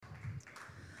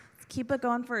keep it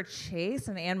going for Chase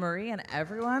and Anne Marie and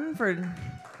everyone for,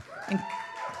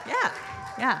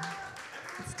 yeah.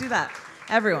 Let's do that,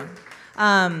 everyone.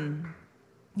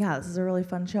 Yeah, this is a really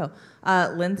fun show.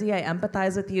 Lindsay, I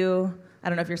empathize with you. I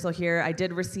don't know if you're still here. I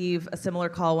did receive a similar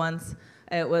call once.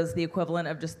 It was the equivalent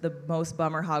of just the most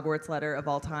bummer Hogwarts letter of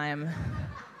all time.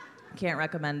 Can't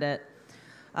recommend it.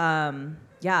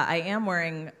 Yeah, I am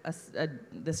wearing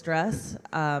this dress.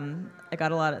 I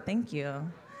got a lot of, thank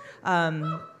you.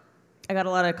 I got a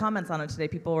lot of comments on it today.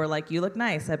 People were like, you look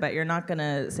nice. I bet you're not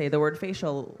gonna say the word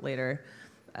facial later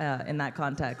in that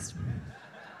context.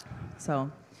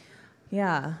 So,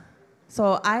 yeah.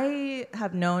 So I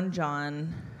have known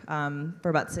John for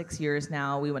about 6 years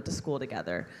now. We went to school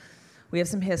together. We have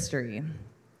some history.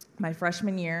 My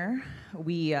freshman year,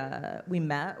 we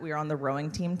met. We were on the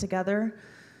rowing team together.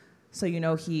 So you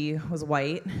know he was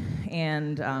white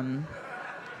and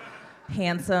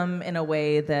handsome in a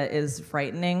way that is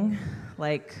frightening,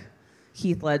 like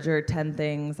Heath Ledger, 10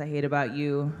 Things I Hate About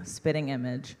You, spitting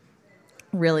image,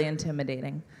 really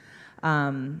intimidating.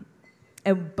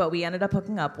 But we ended up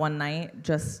hooking up one night,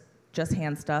 just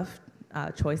hand stuff,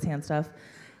 choice hand stuff,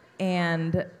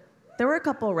 and there were a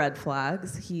couple red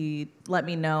flags. He let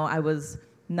me know I was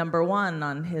number 1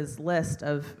 on his list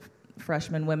of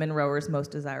freshman women rowers'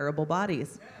 most desirable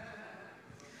bodies.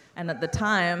 And at the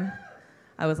time,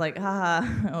 I was like,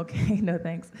 haha, okay, no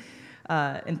thanks.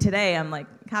 And today, I'm like,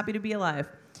 happy to be alive.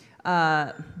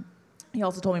 He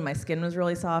also told me my skin was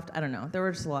really soft. I don't know. There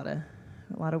were just a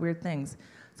lot of weird things.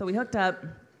 So we hooked up,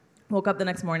 woke up the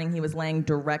next morning. He was laying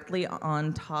directly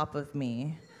on top of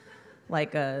me,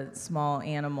 like a small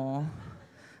animal.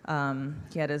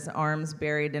 He had his arms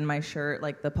buried in my shirt,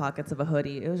 like the pockets of a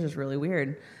hoodie. It was just really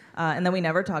weird. And then we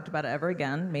never talked about it ever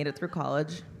again, made it through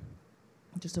college,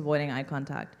 just avoiding eye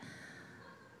contact.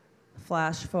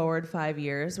 Flash forward 5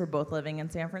 years, we're both living in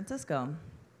San Francisco.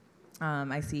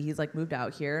 I see he's like moved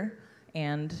out here,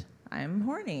 and I'm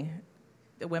horny.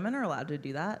 Women are allowed to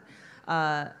do that.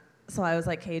 So I was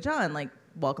like, hey, John, like,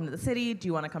 welcome to the city. Do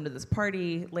you want to come to this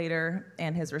party later?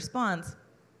 And his response,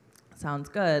 sounds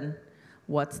good.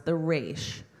 What's the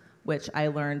ratio? Which I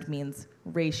learned means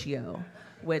ratio,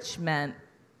 which meant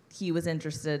he was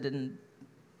interested in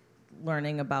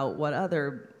learning about what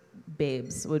other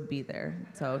babes would be there.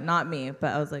 So not me,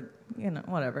 but I was like,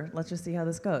 whatever. Let's just see how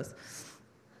this goes.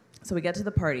 So we get to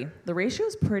the party. The ratio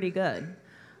is pretty good.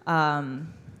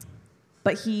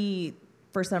 But he,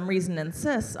 for some reason,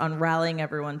 insists on rallying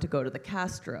everyone to go to the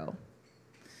Castro.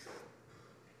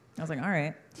 I was like, all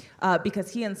right. Because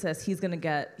he insists he's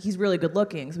really good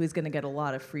looking, so he's gonna get a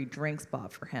lot of free drinks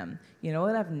bought for him. You know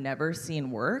what I've never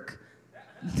seen work?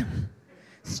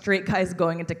 Straight guys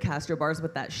going into Castro bars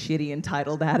with that shitty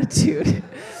entitled attitude.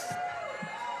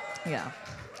 Yeah.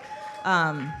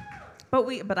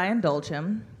 But I indulge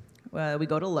him. We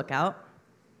go to Lookout,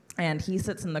 and he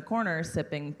sits in the corner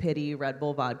sipping pity Red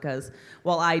Bull vodkas,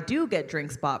 while I do get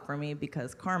drinks bought for me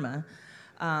because karma.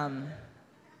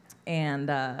 And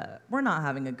we're not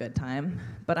having a good time,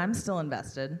 but I'm still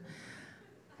invested.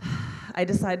 I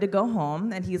decide to go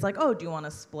home, and he's like, "Oh, do you want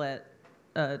to split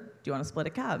a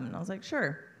cab?" And I was like,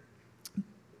 "Sure."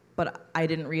 But I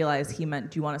didn't realize he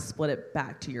meant, "Do you want to split it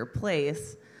back to your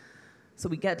place?" So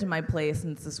we get to my place,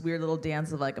 and it's this weird little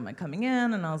dance of like, "Am I coming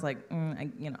in?" And I was like,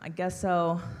 I guess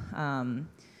so.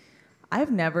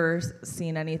 I've never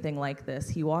seen anything like this.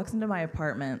 He walks into my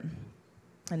apartment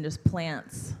and just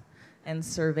plants and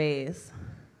surveys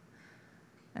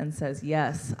and says,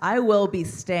 "Yes, I will be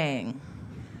staying."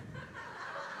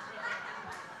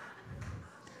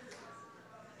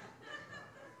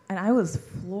 And I was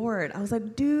floored. I was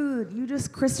like, dude, you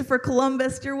just Christopher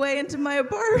Columbus'd your way into my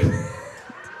apartment,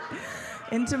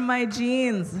 into my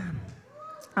jeans.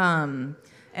 And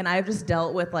I've just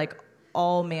dealt with like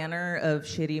all manner of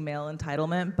shitty male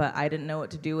entitlement, but I didn't know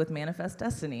what to do with Manifest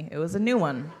Destiny. It was a new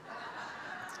one.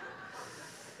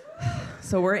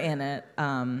 So we're in it.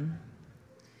 And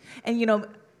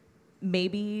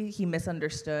maybe he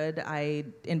misunderstood. I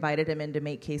invited him in to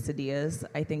make quesadillas.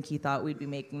 I think he thought we'd be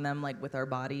making them like with our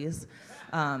bodies.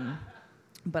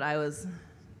 But I was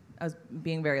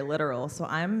being very literal. So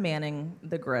I'm manning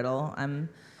the griddle. I'm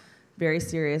very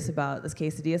serious about this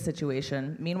quesadilla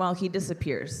situation. Meanwhile, he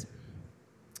disappears.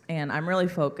 And I'm really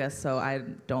focused, so I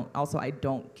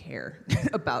don't care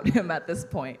about him at this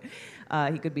point.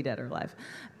 He could be dead or alive.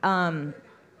 5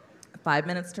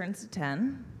 minutes turns to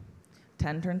 10.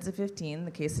 10 turns to 15,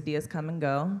 the quesadillas come and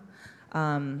go.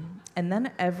 And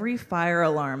then every fire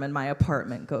alarm in my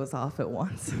apartment goes off at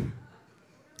once.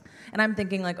 And I'm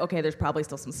thinking like, okay, there's probably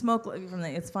still some smoke from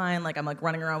it's fine. Like I'm like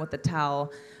running around with the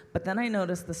towel. But then I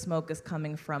notice the smoke is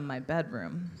coming from my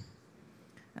bedroom.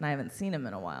 and I haven't seen him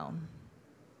in a while.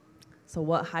 So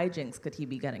what hijinks could he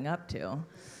be getting up to?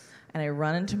 And I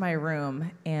run into my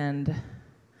room, and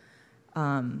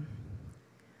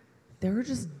there were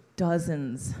just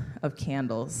dozens of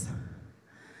candles.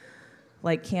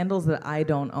 Like candles that I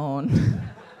don't own.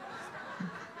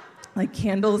 Like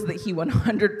candles that he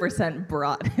 100%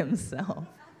 brought himself.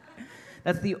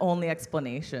 That's the only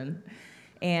explanation.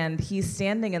 And he's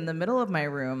standing in the middle of my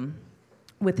room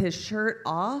with his shirt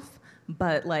off,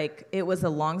 but like it was a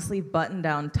long sleeve button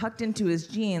down tucked into his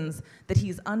jeans that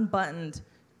he's unbuttoned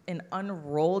and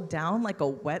unrolled down like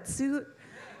a wetsuit.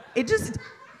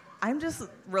 I'm just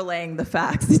relaying the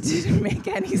facts. It didn't make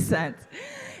any sense.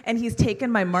 And he's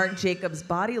taken my Marc Jacobs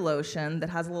body lotion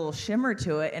that has a little shimmer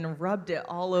to it and rubbed it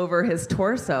all over his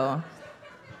torso.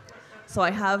 So I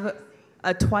have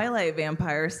a Twilight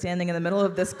vampire standing in the middle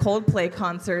of this Coldplay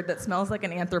concert that smells like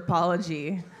an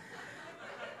Anthropologie.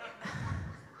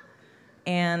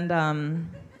 And I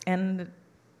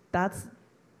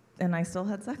still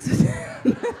had sex with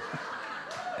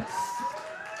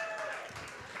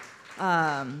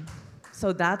him.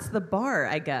 So that's the bar,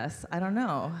 I guess. I don't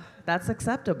know. That's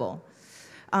acceptable.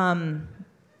 And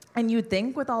you'd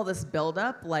think with all this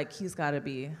buildup, like he's got to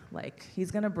be, like,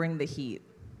 he's going to bring the heat.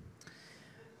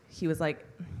 He was like,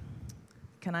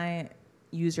 can I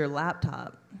use your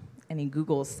laptop? And he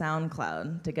Googles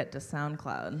SoundCloud to get to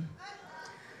SoundCloud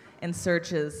and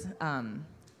searches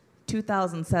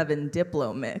 2007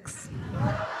 Diplo mix.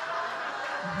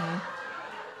 Mm-hmm.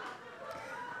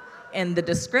 And the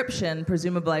description,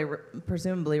 presumably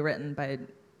written by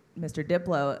Mr.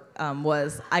 Diplo,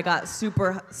 was, I got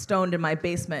super stoned in my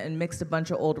basement and mixed a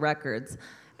bunch of old records.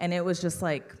 And it was just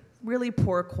like really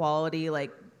poor quality,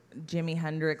 like Jimi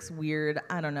Hendrix, weird,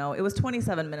 I don't know. It was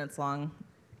 27 minutes long,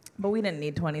 but we didn't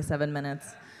need 27 minutes.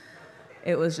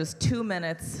 It was just 2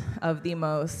 minutes of the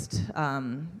most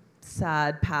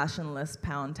sad, passionless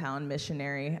Pound Town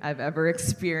missionary I've ever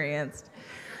experienced.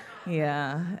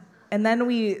 Yeah. And then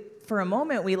for a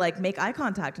moment, we like make eye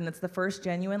contact, and it's the first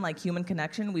genuine like human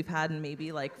connection we've had in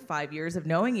maybe like 5 years of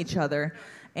knowing each other.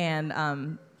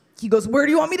 And he goes, "Where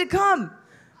do you want me to come?"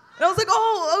 And I was like,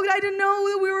 oh, I didn't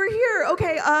know that we were here.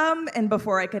 Okay, and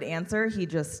before I could answer, he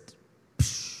just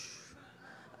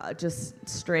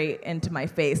straight into my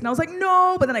face. And I was like,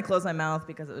 no, but then I closed my mouth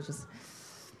because it was just,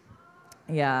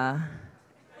 yeah.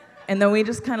 And then we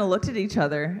just kind of looked at each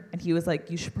other, and he was like,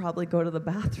 you should probably go to the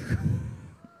bathroom.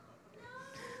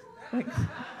 Like,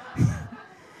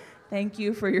 thank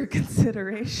you for your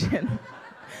consideration.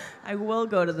 I will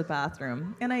go to the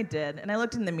bathroom. And I did. And I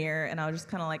looked in the mirror, and I was just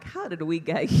kind of like, how did we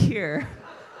get here?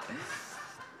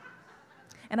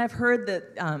 And I've heard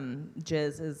that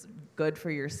jizz is good for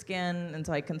your skin, and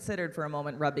so I considered for a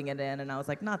moment rubbing it in, and I was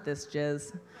like, not this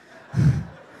jizz.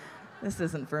 This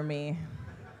isn't for me.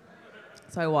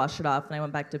 So I washed it off, and I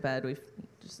went back to bed.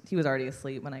 He was already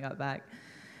asleep when I got back.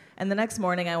 And the next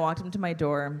morning, I walked him to my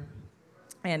door,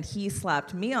 and he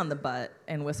slapped me on the butt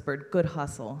and whispered, "Good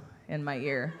hustle," in my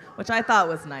ear, which I thought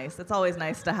was nice. It's always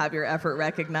nice to have your effort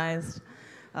recognized.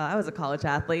 I was a college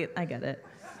athlete. I get it.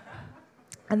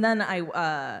 And then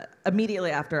I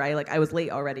immediately after, I was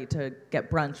late already to get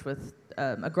brunch with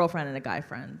a girlfriend and a guy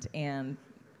friend, and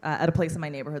at a place in my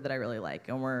neighborhood that I really like.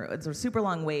 And it's a super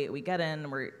long wait. We get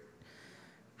in, we're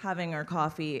having our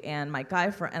coffee, and my guy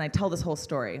friend, and I tell this whole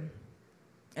story,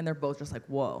 and they're both just like,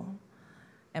 whoa.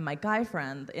 And my guy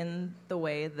friend, in the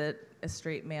way that a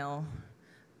straight male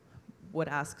would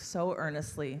ask so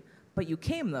earnestly, "But you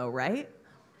came though, right?"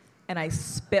 And I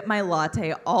spit my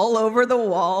latte all over the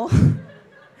wall.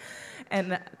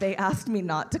 And they asked me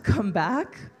not to come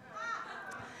back.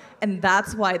 And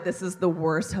that's why this is the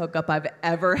worst hookup I've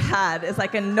ever had, is I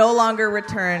can no longer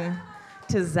return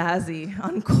to Zazie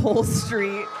on Cole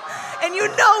Street. And you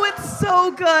know it's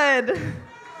so good.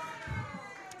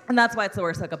 And that's why it's the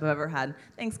worst hookup I've ever had.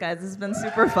 Thanks, guys. This has been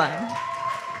super fun.